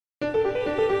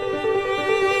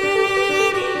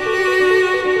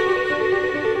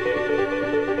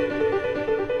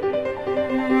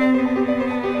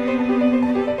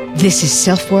This is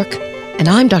SelfWork, and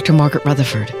I'm Dr. Margaret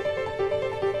Rutherford.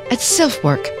 At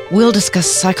SelfWork, we'll discuss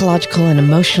psychological and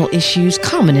emotional issues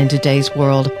common in today's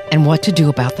world and what to do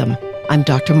about them. I'm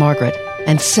Dr. Margaret,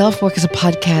 and SelfWork is a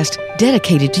podcast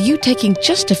dedicated to you taking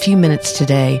just a few minutes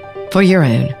today for your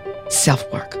own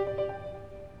self-work.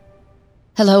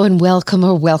 Hello and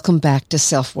welcome back to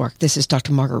SelfWork. This is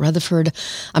Dr. Margaret Rutherford.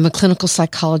 I'm a clinical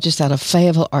psychologist out of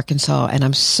Fayetteville, Arkansas, and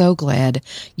I'm so glad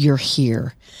you're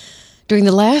here. During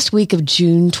the last week of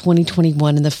June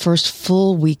 2021 and the first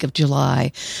full week of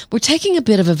July, we're taking a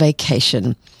bit of a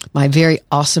vacation. My very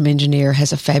awesome engineer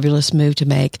has a fabulous move to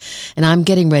make, and I'm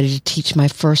getting ready to teach my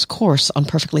first course on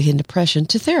perfectly hidden depression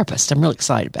to therapists. I'm really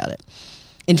excited about it.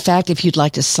 In fact, if you'd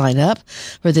like to sign up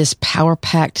for this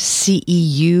power-packed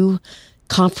CEU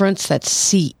conference,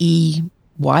 that's CEYOU !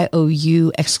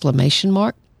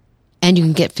 And you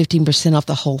can get 15% off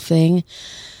the whole thing.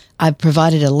 I've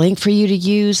provided a link for you to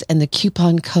use and the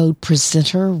coupon code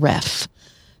PRESENTERREF.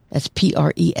 That's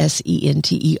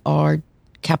PRESENTER,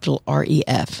 capital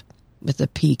REF, with the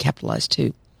P capitalized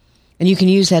too. And you can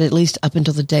use that at least up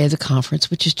until the day of the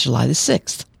conference, which is July the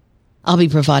 6th. I'll be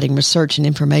providing research and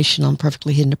information on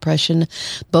perfectly hidden depression,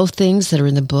 both things that are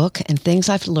in the book and things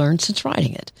I've learned since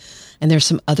writing it. And there's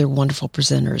some other wonderful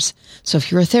presenters. So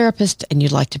if you're a therapist and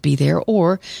you'd like to be there,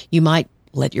 or you might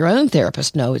let your own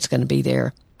therapist know it's going to be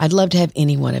there, I'd love to have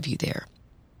any one of you there.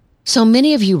 So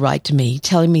many of you write to me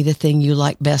telling me the thing you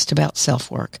like best about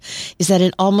self-work is that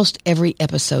in almost every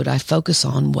episode I focus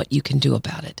on what you can do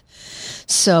about it.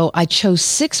 So I chose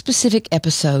 6 specific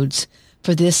episodes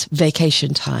for this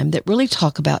vacation time that really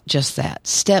talk about just that.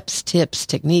 Steps, tips,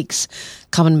 techniques,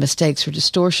 common mistakes or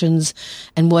distortions,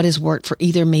 and what has worked for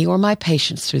either me or my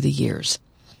patients through the years.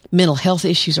 Mental health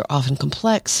issues are often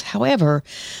complex. However,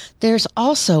 there's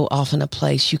also often a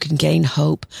place you can gain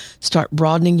hope, start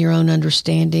broadening your own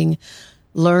understanding,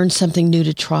 learn something new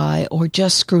to try, or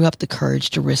just screw up the courage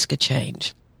to risk a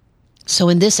change. So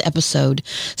in this episode,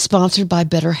 sponsored by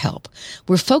BetterHelp,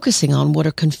 we're focusing on what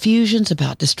are confusions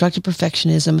about destructive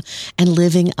perfectionism and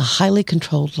living a highly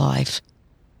controlled life,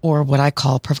 or what I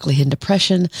call perfectly hidden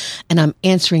depression, and I'm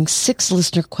answering 6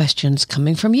 listener questions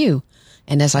coming from you.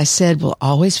 And as I said, we'll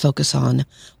always focus on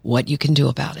what you can do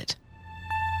about it.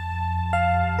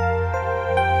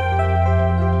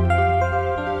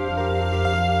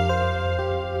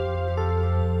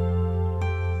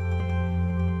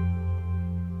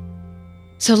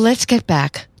 So let's get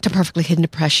back to perfectly hidden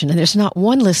depression. And there's not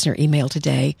one listener email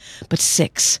today, but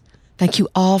 6. Thank you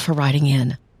all for writing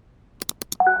in.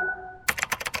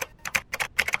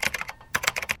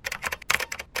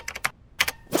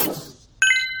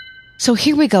 So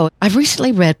here we go. I've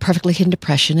recently read Perfectly Hidden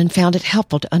Depression and found it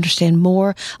helpful to understand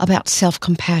more about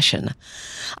self-compassion.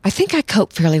 I think I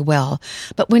cope fairly well,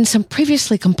 but when some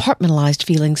previously compartmentalized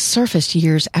feelings surfaced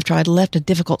years after I'd left a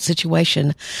difficult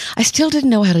situation, I still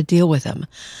didn't know how to deal with them.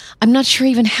 I'm not sure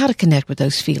even how to connect with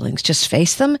those feelings. Just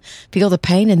face them, feel the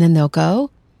pain, and then they'll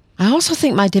go. I also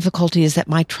think my difficulty is that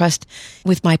my trust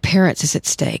with my parents is at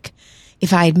stake.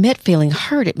 If I admit feeling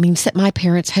hurt, it means that my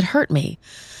parents had hurt me.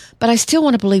 But I still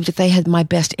want to believe that they had my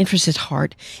best interest at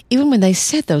heart, even when they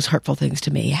said those hurtful things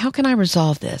to me. How can I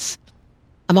resolve this?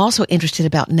 I'm also interested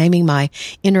about naming my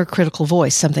inner critical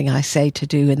voice, something I say to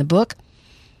do in the book.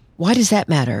 Why does that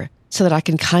matter? So that I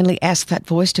can kindly ask that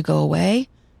voice to go away?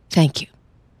 Thank you.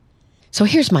 So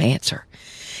here's my answer.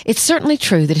 It's certainly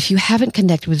true that if you haven't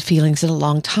connected with feelings in a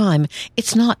long time,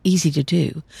 it's not easy to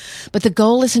do. But the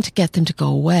goal isn't to get them to go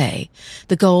away.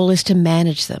 The goal is to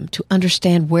manage them, to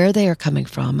understand where they are coming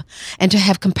from, and to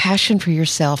have compassion for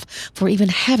yourself for even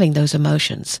having those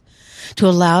emotions. To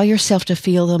allow yourself to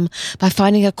feel them by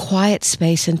finding a quiet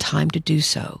space and time to do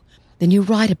so. Then you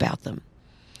write about them.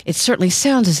 It certainly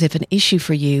sounds as if an issue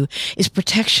for you is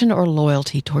protection or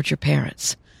loyalty towards your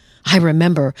parents. I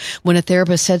remember when a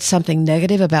therapist said something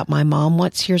negative about my mom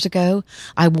once years ago,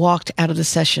 I walked out of the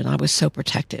session. I was so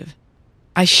protective.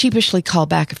 I sheepishly called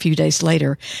back a few days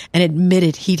later and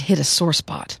admitted he'd hit a sore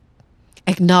spot.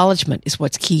 Acknowledgement is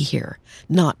what's key here,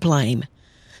 not blame.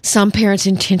 Some parents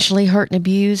intentionally hurt and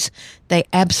abuse. They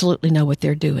absolutely know what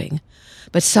they're doing,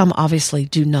 but some obviously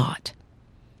do not.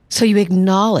 So you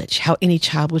acknowledge how any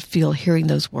child would feel hearing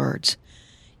those words.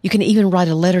 You can even write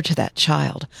a letter to that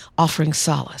child, offering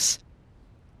solace.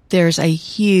 There's a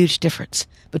huge difference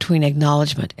between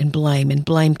acknowledgement and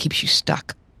blame keeps you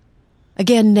stuck.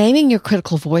 Again, naming your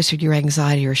critical voice or your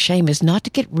anxiety or shame is not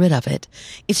to get rid of it.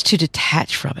 It's to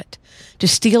detach from it, to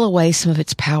steal away some of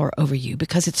its power over you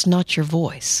because it's not your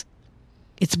voice.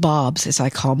 It's Bob's, as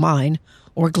I call mine,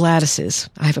 or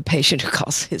Gladys's. I have a patient who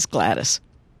calls his Gladys.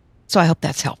 So I hope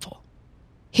that's helpful.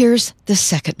 Here's the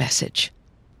second message.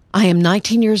 I am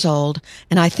 19 years old,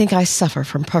 and I think I suffer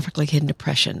from perfectly hidden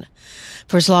depression.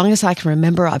 For as long as I can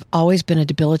remember, I've always been a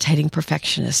debilitating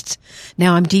perfectionist.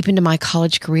 Now I'm deep into my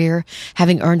college career,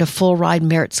 having earned a full-ride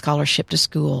merit scholarship to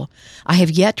school. I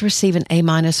have yet to receive an A-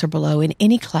 or below in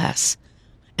any class,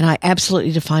 and I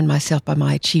absolutely define myself by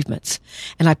my achievements,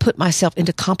 and I put myself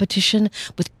into competition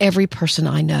with every person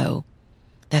I know.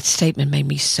 That statement made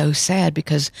me so sad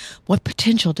because what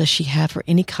potential does she have for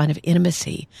any kind of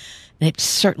intimacy? And it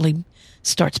certainly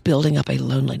starts building up a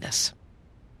loneliness.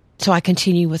 So I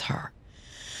continue with her.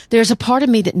 There's a part of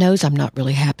me that knows I'm not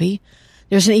really happy.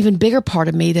 There's an even bigger part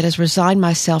of me that has resigned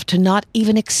myself to not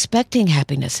even expecting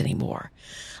happiness anymore.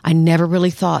 I never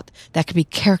really thought that could be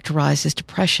characterized as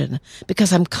depression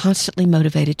because I'm constantly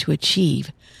motivated to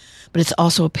achieve. But it's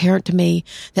also apparent to me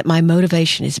that my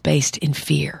motivation is based in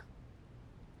fear.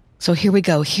 So here we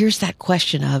go. Here's that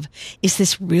question of, is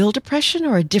this real depression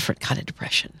or a different kind of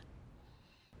depression?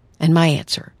 And my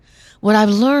answer, what I've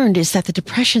learned is that the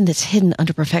depression that's hidden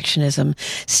under perfectionism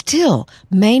still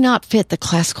may not fit the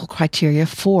classical criteria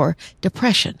for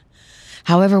depression.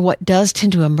 However, what does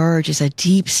tend to emerge is a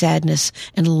deep sadness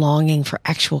and longing for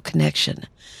actual connection.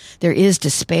 There is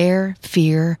despair,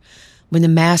 fear. When the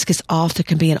mask is off, there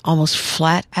can be an almost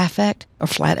flat affect or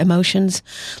flat emotions.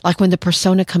 Like when the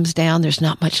persona comes down, there's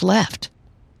not much left.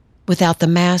 Without the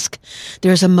mask,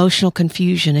 there's emotional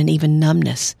confusion and even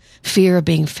numbness, fear of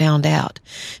being found out,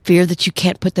 fear that you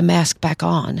can't put the mask back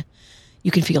on.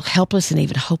 You can feel helpless and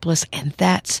even hopeless, and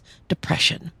that's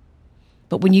depression.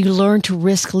 But when you learn to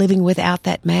risk living without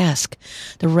that mask,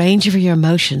 the range of your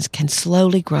emotions can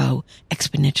slowly grow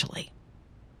exponentially.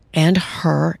 And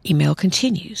her email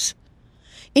continues.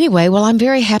 Anyway, while I'm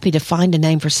very happy to find a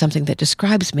name for something that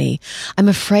describes me, I'm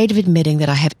afraid of admitting that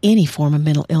I have any form of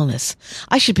mental illness.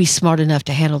 I should be smart enough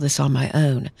to handle this on my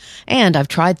own. And I've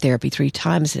tried therapy 3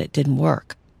 times and it didn't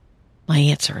work. My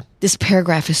answer. This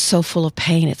paragraph is so full of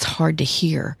pain it's hard to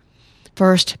hear.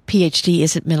 First, PhD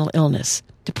isn't mental illness.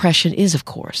 Depression is, of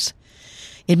course.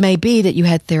 It may be that you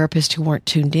had therapists who weren't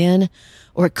tuned in,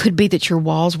 or it could be that your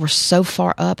walls were so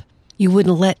far up you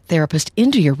wouldn't let therapists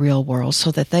into your real world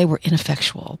so that they were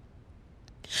ineffectual.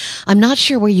 I'm not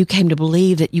sure where you came to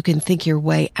believe that you can think your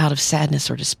way out of sadness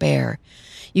or despair.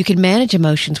 You can manage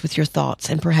emotions with your thoughts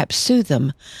and perhaps soothe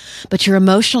them, but your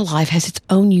emotional life has its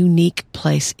own unique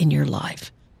place in your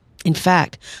life. In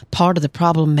fact, part of the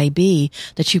problem may be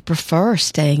that you prefer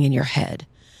staying in your head.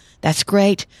 That's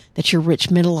great that your rich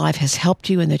mental life has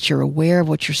helped you and that you're aware of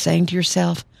what you're saying to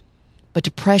yourself. But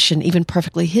depression, even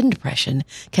perfectly hidden depression,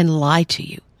 can lie to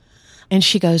you. And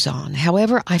she goes on,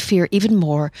 however, I fear even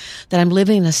more that I'm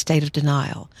living in a state of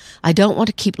denial. I don't want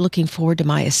to keep looking forward to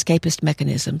my escapist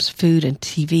mechanisms, food and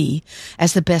TV,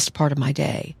 as the best part of my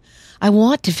day. I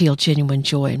want to feel genuine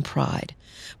joy and pride.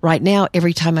 Right now,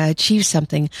 every time I achieve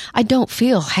something, I don't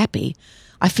feel happy.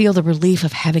 I feel the relief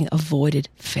of having avoided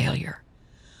failure.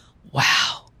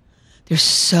 Wow. There's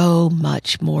so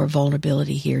much more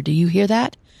vulnerability here. Do you hear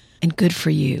that? And good for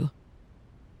you.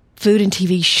 Food and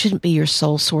TV shouldn't be your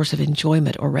sole source of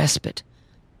enjoyment or respite.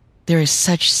 There is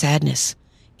such sadness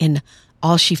in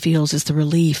all she feels is the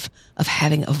relief of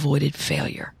having avoided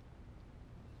failure.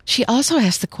 She also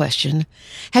asked the question,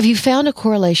 have you found a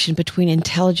correlation between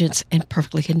intelligence and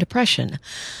perfectly hidden depression?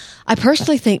 I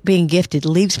personally think being gifted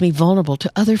leaves me vulnerable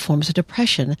to other forms of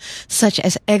depression, such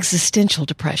as existential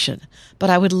depression,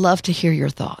 but I would love to hear your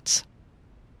thoughts.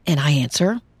 And I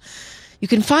answer, you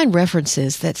can find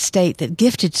references that state that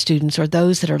gifted students, or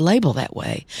those that are labeled that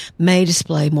way, may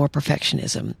display more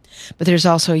perfectionism. But there's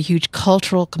also a huge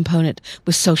cultural component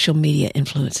with social media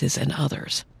influences and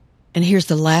others. And here's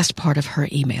the last part of her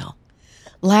email.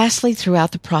 Lastly,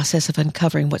 throughout the process of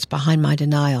uncovering what's behind my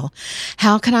denial,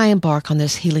 how can I embark on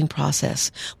this healing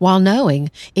process while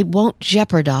knowing it won't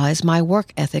jeopardize my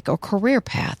work ethic or career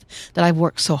path that I've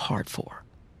worked so hard for?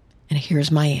 And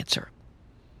here's my answer.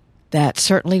 That's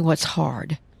certainly what's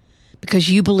hard, because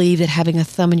you believe that having a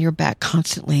thumb in your back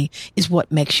constantly is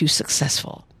what makes you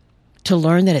successful. To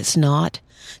learn that it's not,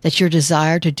 that your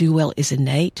desire to do well is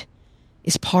innate,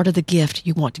 is part of the gift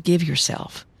you want to give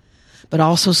yourself. But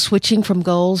also switching from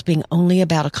goals being only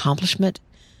about accomplishment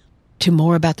to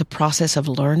more about the process of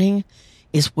learning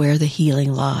is where the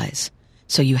healing lies.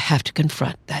 So you have to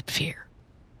confront that fear.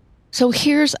 So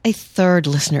here's a third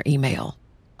listener email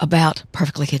about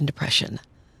perfectly hidden depression.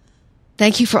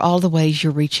 Thank you for all the ways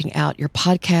you're reaching out. Your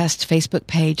podcast, Facebook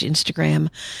page, Instagram,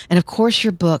 and of course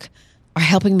your book are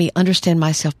helping me understand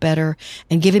myself better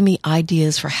and giving me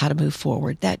ideas for how to move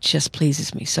forward. That just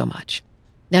pleases me so much.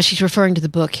 Now she's referring to the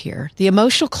book here. The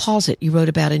emotional closet you wrote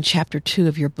about in chapter 2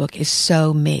 of your book is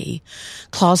so me.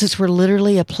 Closets were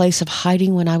literally a place of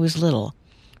hiding when I was little.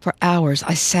 For hours,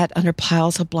 I sat under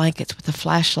piles of blankets with a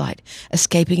flashlight,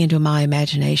 escaping into my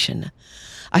imagination.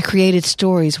 I created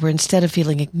stories where instead of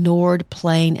feeling ignored,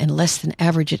 plain, and less than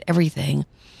average at everything,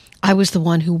 I was the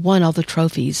one who won all the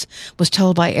trophies, was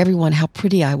told by everyone how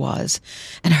pretty I was,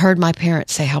 and heard my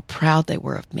parents say how proud they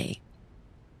were of me.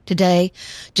 Today,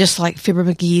 just like Fibber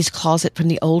McGee's closet from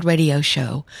the old radio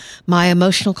show, my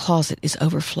emotional closet is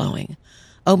overflowing.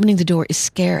 Opening the door is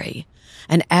scary.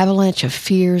 An avalanche of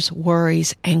fears,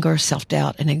 worries, anger,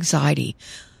 self-doubt, and anxiety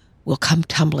will come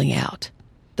tumbling out.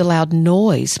 The loud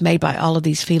noise made by all of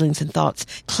these feelings and thoughts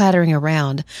clattering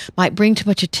around might bring too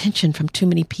much attention from too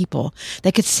many people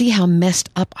that could see how messed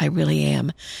up I really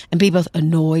am and be both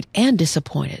annoyed and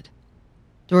disappointed.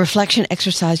 The reflection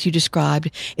exercise you described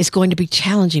is going to be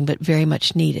challenging but very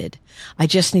much needed. I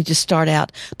just need to start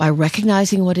out by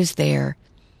recognizing what is there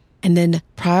and then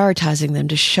prioritizing them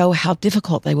to show how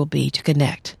difficult they will be to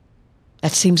connect.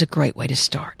 That seems a great way to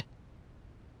start.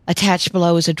 Attached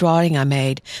below is a drawing I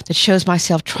made that shows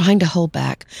myself trying to hold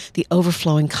back the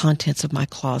overflowing contents of my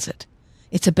closet.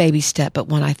 It's a baby step, but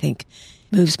one I think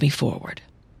moves me forward.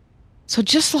 So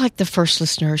just like the first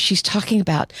listener, she's talking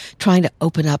about trying to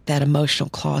open up that emotional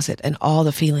closet and all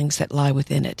the feelings that lie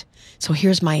within it. So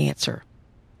here's my answer.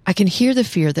 I can hear the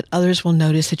fear that others will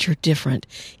notice that you're different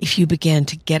if you begin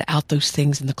to get out those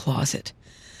things in the closet.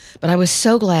 But I was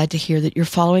so glad to hear that you're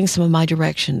following some of my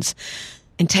directions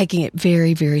and taking it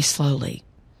very, very slowly.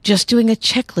 Just doing a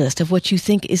checklist of what you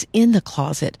think is in the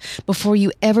closet before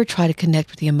you ever try to connect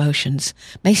with the emotions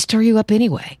may stir you up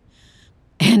anyway.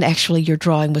 And actually, your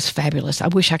drawing was fabulous. I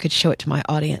wish I could show it to my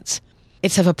audience.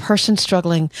 It's of a person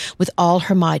struggling with all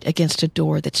her might against a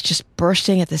door that's just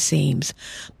bursting at the seams,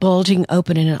 bulging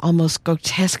open in an almost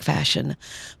grotesque fashion,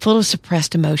 full of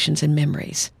suppressed emotions and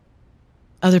memories.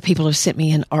 Other people have sent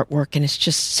me in artwork, and it's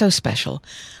just so special.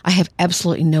 I have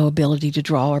absolutely no ability to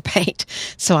draw or paint,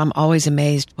 so I'm always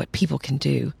amazed what people can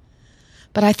do.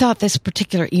 But I thought this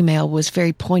particular email was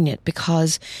very poignant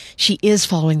because she is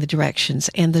following the directions,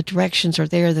 and the directions are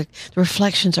there. The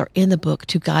reflections are in the book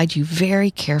to guide you very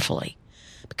carefully,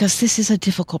 because this is a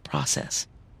difficult process.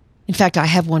 In fact, I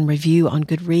have one review on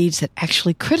Goodreads that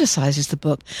actually criticizes the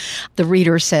book. The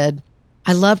reader said,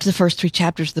 I loved the first 3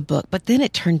 chapters of the book, but then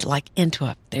it turned into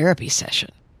a therapy session.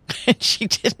 And she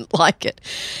didn't like it.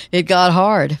 It got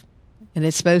hard, and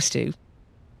it's supposed to.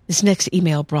 This next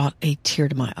email brought a tear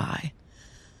to my eye.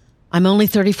 I'm only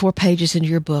 34 pages into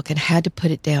your book and had to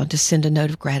put it down to send a note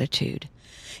of gratitude.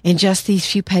 In just these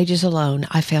few pages alone,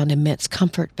 I found immense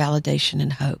comfort, validation,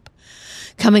 and hope.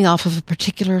 Coming off of a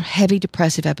particular heavy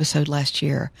depressive episode last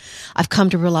year, I've come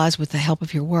to realize with the help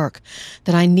of your work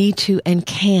that I need to and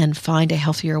can find a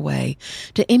healthier way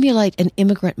to emulate an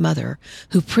immigrant mother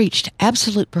who preached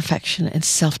absolute perfection and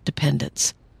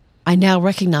self-dependence. I now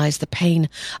recognize the pain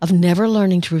of never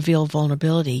learning to reveal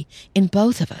vulnerability in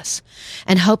both of us,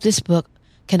 and hope this book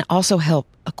can also help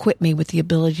equip me with the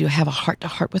ability to have a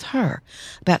heart-to-heart with her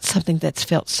about something that's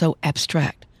felt so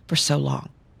abstract for so long.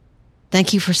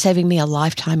 Thank you for saving me a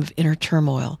lifetime of inner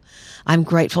turmoil. I'm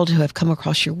grateful to have come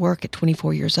across your work at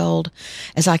 24 years old,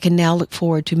 as I can now look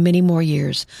forward to many more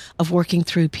years of working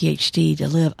through PhD to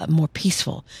live a more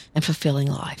peaceful and fulfilling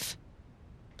life.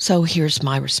 So here's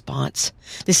my response.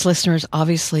 This listener is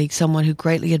obviously someone who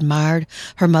greatly admired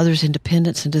her mother's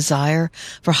independence and desire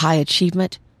for high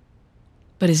achievement,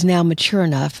 but is now mature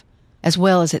enough, as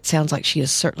well as it sounds like she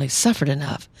has certainly suffered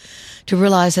enough, to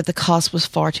realize that the cost was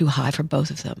far too high for both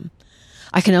of them.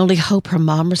 I can only hope her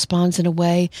mom responds in a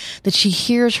way that she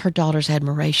hears her daughter's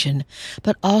admiration,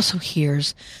 but also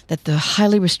hears that the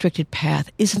highly restricted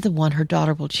path isn't the one her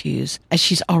daughter will choose, as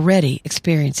she's already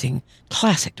experiencing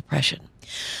classic depression.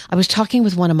 I was talking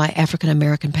with one of my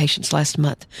African-American patients last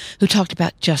month who talked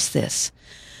about just this,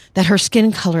 that her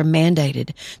skin color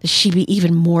mandated that she be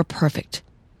even more perfect,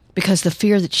 because the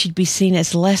fear that she'd be seen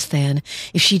as less than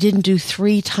if she didn't do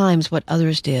 3 times what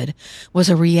others did was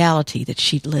a reality that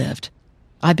she'd lived.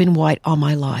 I've been white all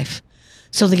my life,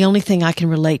 so the only thing I can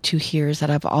relate to here is that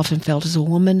I've often felt as a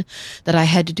woman that I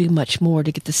had to do much more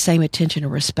to get the same attention or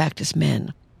respect as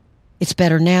men. It's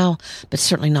better now, but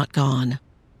certainly not gone.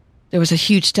 There was a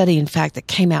huge study, in fact, that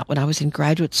came out when I was in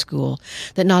graduate school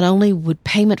that not only would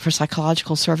payment for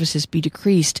psychological services be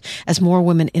decreased as more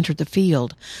women entered the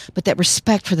field, but that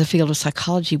respect for the field of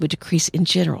psychology would decrease in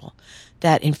general.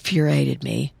 That infuriated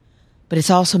me. But it's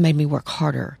also made me work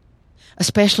harder,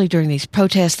 especially during these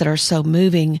protests that are so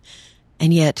moving,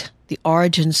 and yet the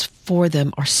origins for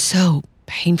them are so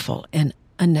painful and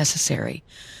unnecessary.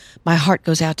 My heart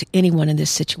goes out to anyone in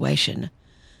this situation.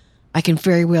 I can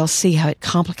very well see how it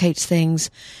complicates things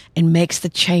and makes the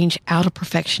change out of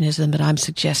perfectionism that I'm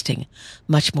suggesting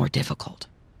much more difficult.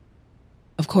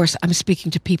 Of course, I'm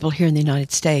speaking to people here in the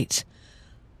United States,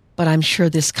 but I'm sure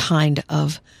this kind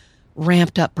of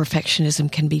ramped up perfectionism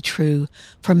can be true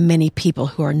for many people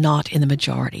who are not in the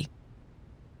majority.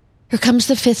 Here comes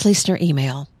the 5th listener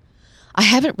email. I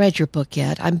haven't read your book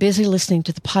yet. I'm busy listening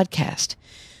to the podcast.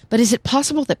 But is it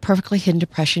possible that perfectly hidden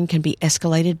depression can be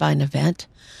escalated by an event?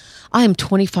 I am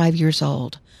 25 years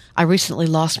old. I recently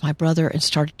lost my brother and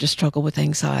started to struggle with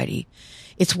anxiety.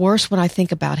 It's worse when I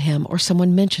think about him or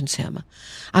someone mentions him.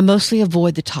 I mostly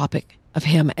avoid the topic of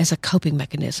him as a coping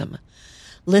mechanism.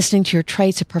 Listening to your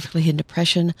traits of perfectly hidden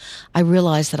depression, I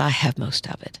realize that I have most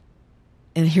of it.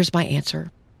 And here's my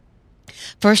answer.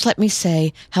 First, let me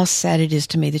say how sad it is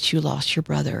to me that you lost your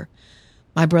brother.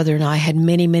 My brother and I had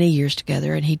many, many years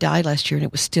together, and he died last year, and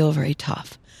it was still very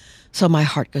tough. So my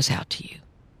heart goes out to you.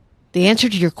 The answer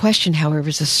to your question, however,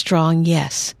 is a strong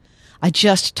yes. I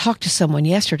just talked to someone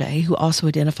yesterday who also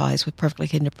identifies with perfectly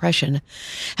hidden depression,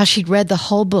 how she'd read the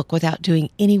whole book without doing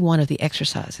any one of the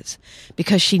exercises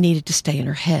because she needed to stay in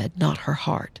her head, not her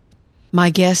heart. My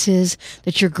guess is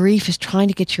that your grief is trying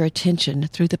to get your attention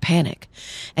through the panic,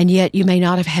 and yet you may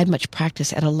not have had much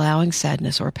practice at allowing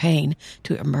sadness or pain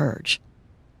to emerge.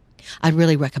 I'd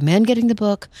really recommend getting the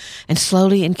book and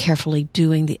slowly and carefully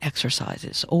doing the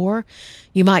exercises, or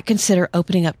you might consider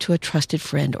opening up to a trusted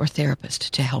friend or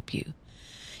therapist to help you.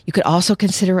 You could also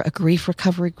consider a grief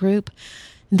recovery group,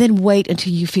 and then wait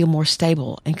until you feel more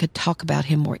stable and could talk about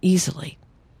him more easily,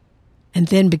 and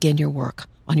then begin your work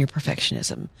on your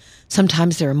perfectionism.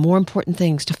 Sometimes there are more important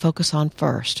things to focus on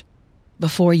first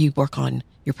before you work on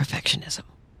your perfectionism.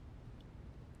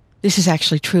 This is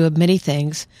actually true of many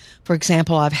things. For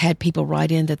example, I've had people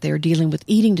write in that they're dealing with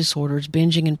eating disorders,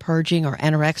 binging and purging, or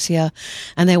anorexia,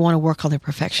 and they want to work on their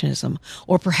perfectionism,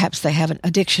 or perhaps they have an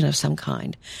addiction of some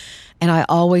kind. And I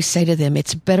always say to them,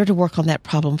 it's better to work on that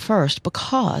problem first,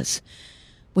 because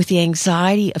with the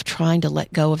anxiety of trying to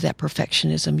let go of that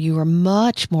perfectionism, you are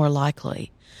much more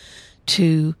likely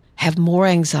to have more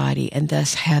anxiety and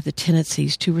thus have the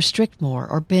tendencies to restrict more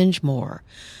or binge more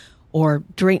or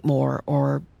drink more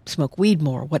or smoke weed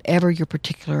more, whatever your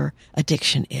particular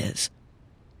addiction is.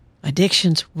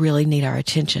 Addictions really need our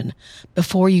attention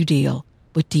before you deal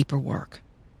with deeper work.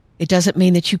 It doesn't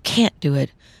mean that you can't do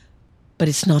it, but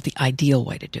it's not the ideal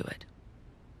way to do it.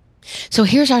 So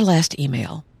here's our last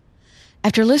email.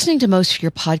 After listening to most of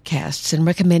your podcasts and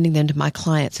recommending them to my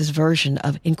clients as version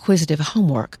of inquisitive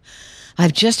homework,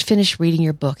 I've just finished reading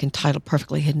your book entitled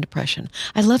Perfectly Hidden Depression.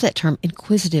 I love that term,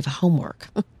 inquisitive homework.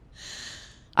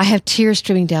 I have tears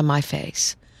streaming down my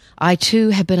face. I, too,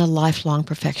 have been a lifelong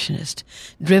perfectionist,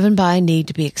 driven by a need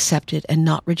to be accepted and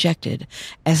not rejected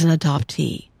as an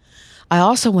adoptee. I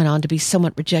also went on to be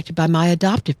somewhat rejected by my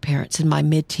adoptive parents in my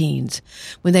mid-teens,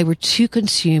 when they were too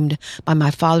consumed by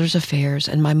my father's affairs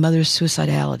and my mother's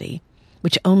suicidality,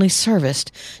 which only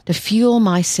serviced to fuel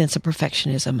my sense of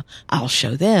perfectionism. I'll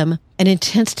show them an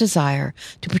intense desire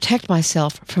to protect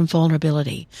myself from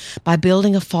vulnerability by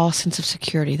building a false sense of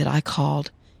security that I called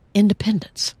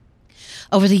independence.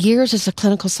 Over the years as a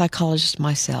clinical psychologist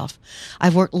myself,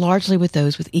 I've worked largely with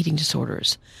those with eating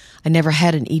disorders. I never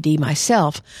had an ED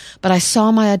myself, but I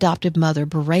saw my adoptive mother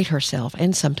berate herself,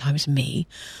 and sometimes me,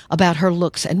 about her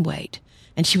looks and weight,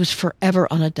 and she was forever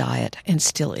on a diet and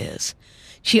still is.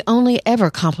 She only ever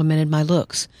complimented my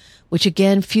looks, which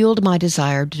again fueled my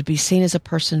desire to be seen as a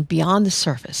person beyond the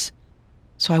surface.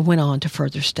 So I went on to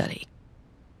further study.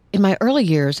 In my early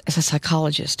years as a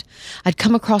psychologist, I'd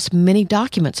come across many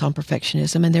documents on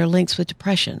perfectionism and their links with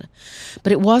depression,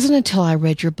 but it wasn't until I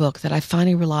read your book that I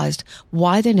finally realized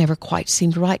why they never quite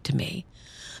seemed right to me.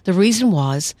 The reason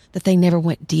was that they never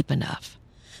went deep enough.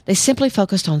 They simply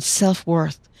focused on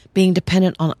self-worth being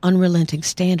dependent on unrelenting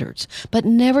standards, but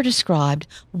never described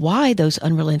why those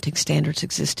unrelenting standards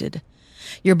existed.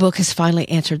 Your book has finally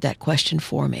answered that question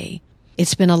for me.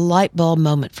 It's been a light bulb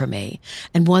moment for me,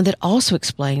 and one that also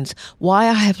explains why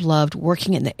I have loved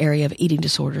working in the area of eating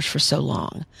disorders for so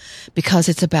long, because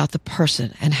it's about the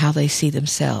person and how they see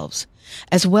themselves,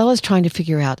 as well as trying to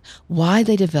figure out why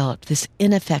they developed this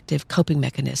ineffective coping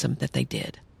mechanism that they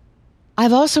did.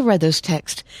 I've also read those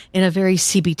texts in a very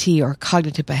CBT or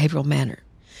cognitive behavioral manner.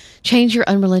 Change your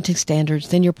unrelenting standards,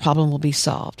 then your problem will be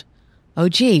solved. Oh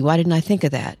gee, why didn't I think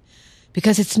of that?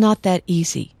 Because it's not that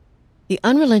easy. The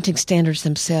unrelenting standards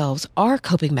themselves are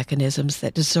coping mechanisms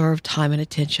that deserve time and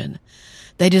attention.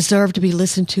 They deserve to be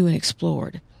listened to and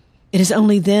explored. It is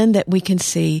only then that we can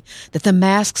see that the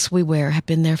masks we wear have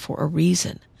been there for a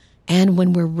reason. And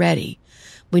when we're ready,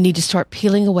 We need to start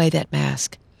peeling away that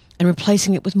mask and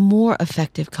replacing it with more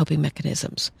effective coping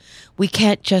mechanisms. We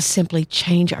can't just simply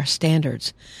change our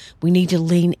standards. We need to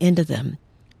lean into them,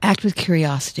 act with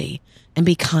curiosity, and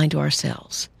be kind to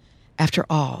ourselves. After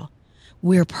all,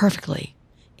 we're perfectly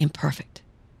imperfect.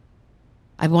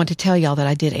 I want to tell y'all that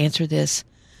I did answer this,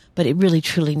 but it really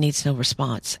truly needs no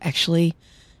response. Actually,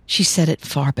 she said it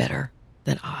far better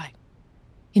than I.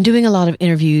 In doing a lot of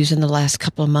interviews in the last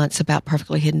couple of months about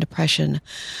perfectly hidden depression,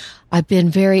 I've been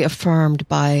very affirmed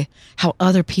by how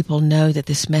other people know that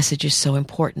this message is so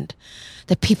important,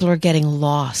 that people are getting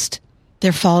lost.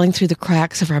 They're falling through the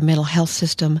cracks of our mental health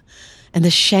system, and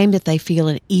the shame that they feel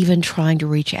in even trying to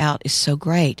reach out is so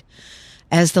great.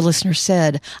 As the listener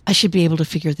said, I should be able to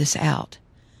figure this out.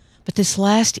 But this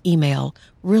last email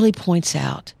really points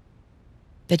out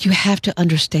that you have to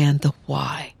understand the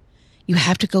why. You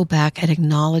have to go back and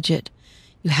acknowledge it.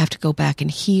 You have to go back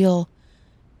and heal.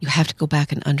 You have to go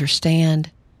back and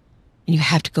understand. And you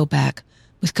have to go back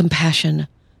with compassion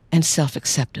and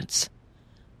self-acceptance.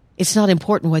 It's not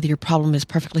important whether your problem is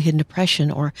perfectly hidden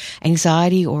depression or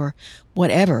anxiety or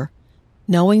whatever.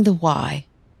 Knowing the why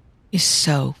is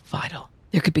so vital.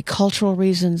 There could be cultural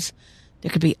reasons.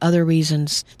 There could be other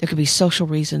reasons. There could be social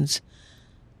reasons.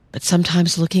 But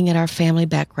sometimes looking at our family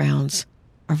backgrounds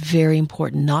are very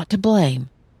important, not to blame,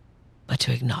 but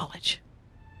to acknowledge.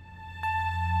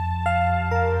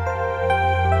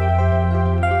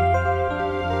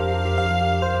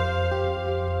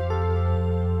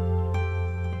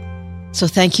 So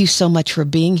thank you so much for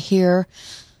being here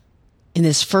in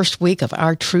this first week of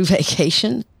our true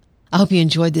vacation. I hope you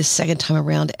enjoyed this second time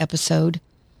around episode.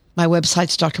 My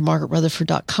website's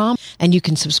drmargaretrutherford.com, and you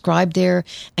can subscribe there,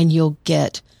 and you'll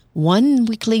get one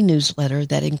weekly newsletter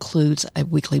that includes a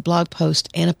weekly blog post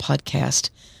and a podcast.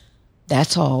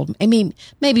 That's all. I mean,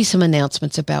 maybe some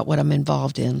announcements about what I'm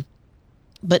involved in,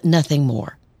 but nothing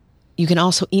more. You can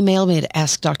also email me at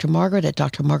askdrmargaret at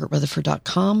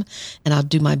drmargaretrutherford.com, and I'll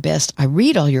do my best. I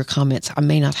read all your comments. I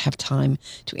may not have time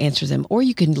to answer them, or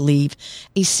you can leave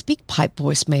a SpeakPipe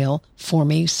voicemail for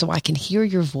me so I can hear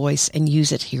your voice and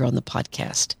use it here on the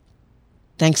podcast.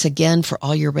 Thanks again for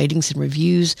all your ratings and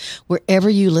reviews wherever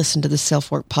you listen to the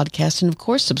SelfWork podcast. And of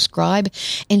course, subscribe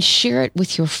and share it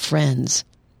with your friends.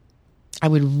 I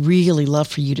would really love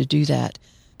for you to do that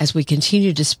as we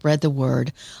continue to spread the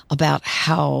word about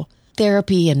how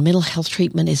therapy and mental health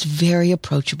treatment is very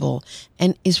approachable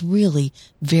and is really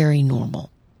very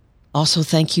normal. Also,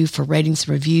 thank you for ratings and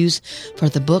reviews for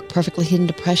the book, Perfectly Hidden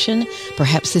Depression.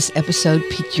 Perhaps this episode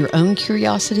piqued your own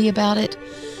curiosity about it.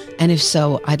 And if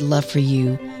so, I'd love for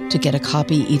you to get a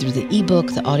copy, either the ebook,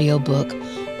 the audiobook,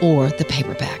 or the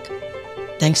paperback.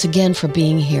 Thanks again for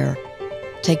being here.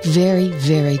 Take very,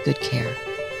 very good care.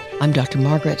 I'm Dr.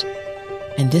 Margaret,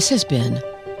 and this has been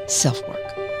SelfWork.